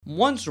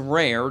Once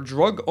rare,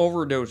 drug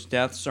overdose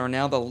deaths are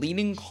now the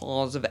leading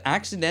cause of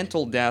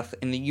accidental death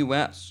in the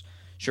U.S.,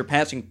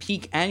 surpassing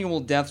peak annual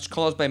deaths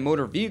caused by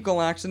motor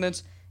vehicle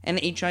accidents and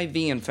HIV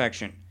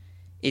infection.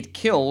 It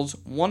kills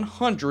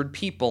 100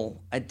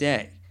 people a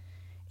day.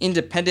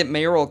 Independent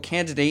mayoral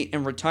candidate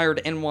and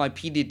retired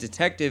NYPD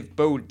detective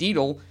Bo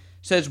Dietl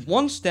says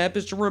one step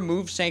is to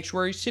remove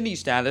sanctuary city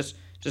status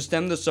to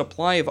stem the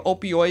supply of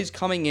opioids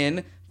coming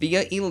in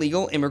via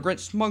illegal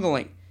immigrant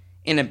smuggling.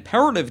 An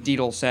imperative,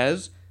 Dietl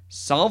says,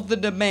 solve the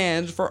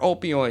demands for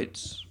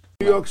opioids.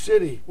 New York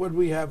City, what did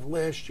we have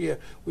last year?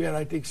 We had,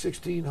 I think,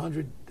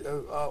 1,600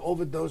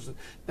 overdoses.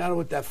 Now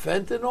with that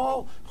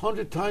fentanyl,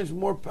 100 times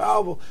more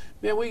powerful.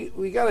 Man,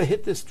 we got to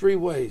hit this three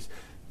ways.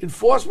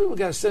 Enforcement, we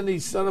got to send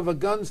these son of a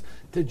guns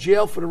to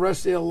jail for the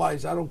rest of their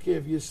lives. I don't care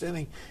if you're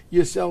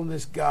selling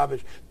this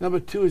garbage. Number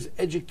two is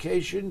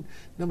education.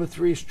 Number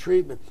three is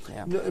treatment.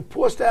 Yeah.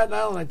 Poor Staten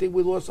Island, I think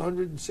we lost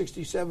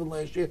 167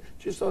 last year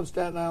just on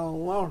Staten Island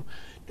alone.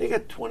 They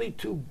got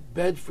 22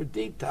 beds for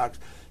detox.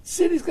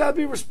 City's got to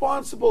be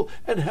responsible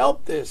and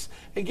help this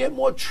and get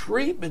more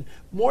treatment,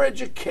 more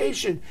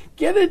education.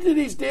 Get into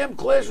these damn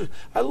classrooms.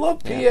 I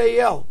love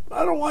PAL.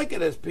 I don't like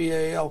it as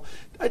PAL.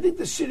 I think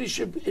the city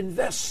should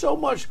invest so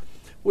much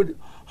with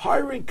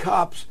hiring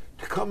cops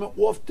to come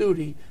off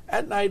duty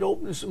at night,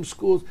 opening some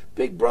schools,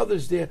 Big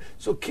Brother's there,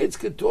 so kids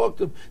could talk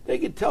to them. They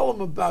could tell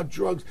them about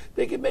drugs.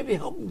 They could maybe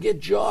help them get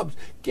jobs,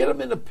 get them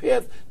in a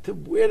path to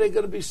where they're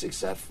going to be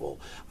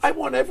successful. I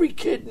want every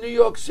kid in New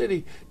York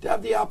City to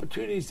have the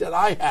opportunities that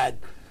I had.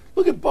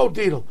 Look at Bo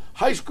Dietl,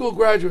 high school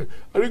graduate.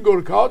 I didn't go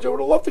to college. I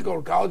would have loved to go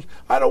to college.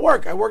 I had to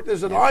work. I worked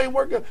as an iron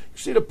worker. You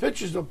see the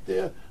pictures up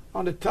there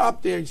on the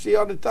top there. You see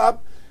on the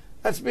top?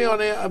 That's me on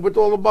there with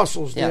all the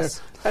muscles there.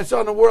 That's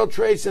on the World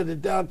Trade Center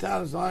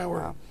downtown as an iron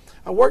worker. Wow.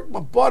 I worked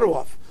my butt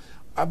off.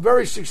 I'm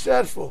very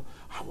successful.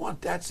 I want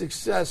that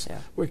success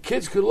where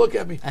kids could look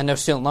at me. And no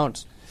student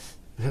loans.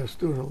 No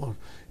student loans.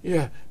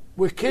 Yeah.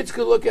 Where kids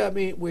could look at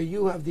me, where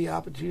you have the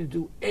opportunity to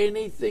do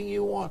anything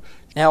you want.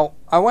 Now,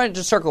 I wanted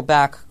to circle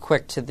back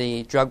quick to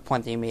the drug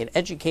point that you made.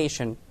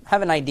 Education.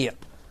 Have an idea.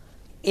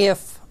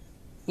 If,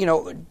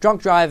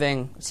 drunk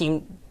driving,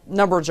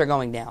 numbers are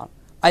going down.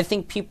 I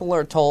think people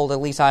are told, at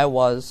least I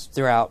was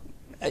throughout,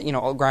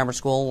 grammar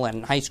school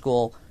and high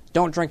school,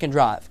 don't drink and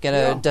drive. Get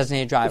a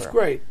designated driver. That's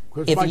great.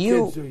 Because my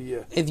kids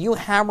do, If you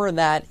hammer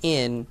that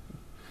in,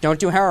 don't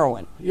do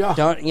heroin. Yeah.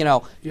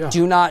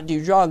 Do not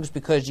do drugs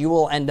because you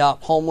will end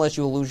up homeless.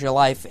 You will lose your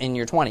life in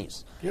your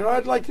 20s. You know what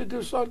I'd like to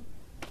do, son?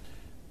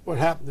 What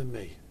happened to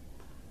me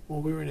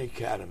when we were in the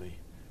academy.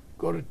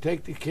 Go to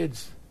take the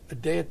kids a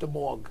day at the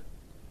morgue.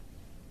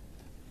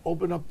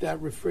 Open up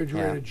that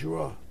refrigerator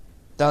drawer.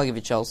 That'll give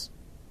you chills.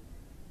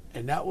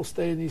 And that will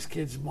stay in these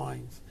kids'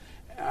 minds.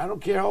 I don't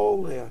care how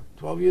old they are.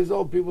 12 years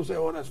old, people say,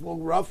 oh, that's a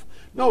little rough.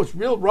 No, it's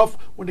real rough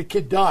when the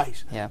kid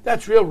dies. Yeah.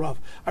 That's real rough.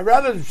 I'd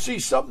rather see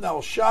something that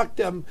will shock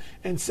them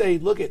and say,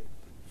 look at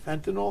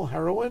fentanyl,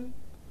 heroin,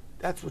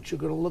 that's what you're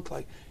going to look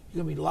like.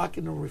 You're going to be locked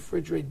in the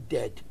refrigerator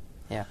dead.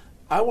 Yeah.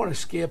 I want to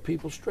scare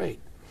people straight.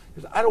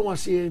 Because I don't want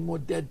to see any more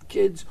dead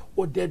kids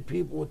or dead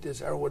people with this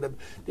heroin.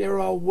 There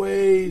are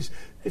ways,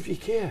 if you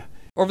care.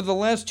 Over the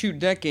last 2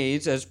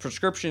 decades, as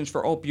prescriptions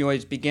for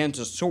opioids began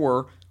to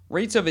soar,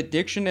 rates of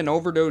addiction and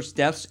overdose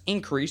deaths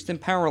increased in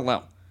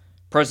parallel.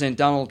 President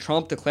Donald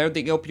Trump declared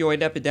the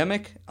opioid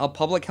epidemic a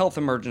public health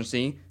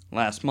emergency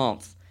last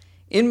month.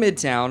 In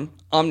Midtown,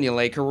 I'm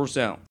Neil Caruso.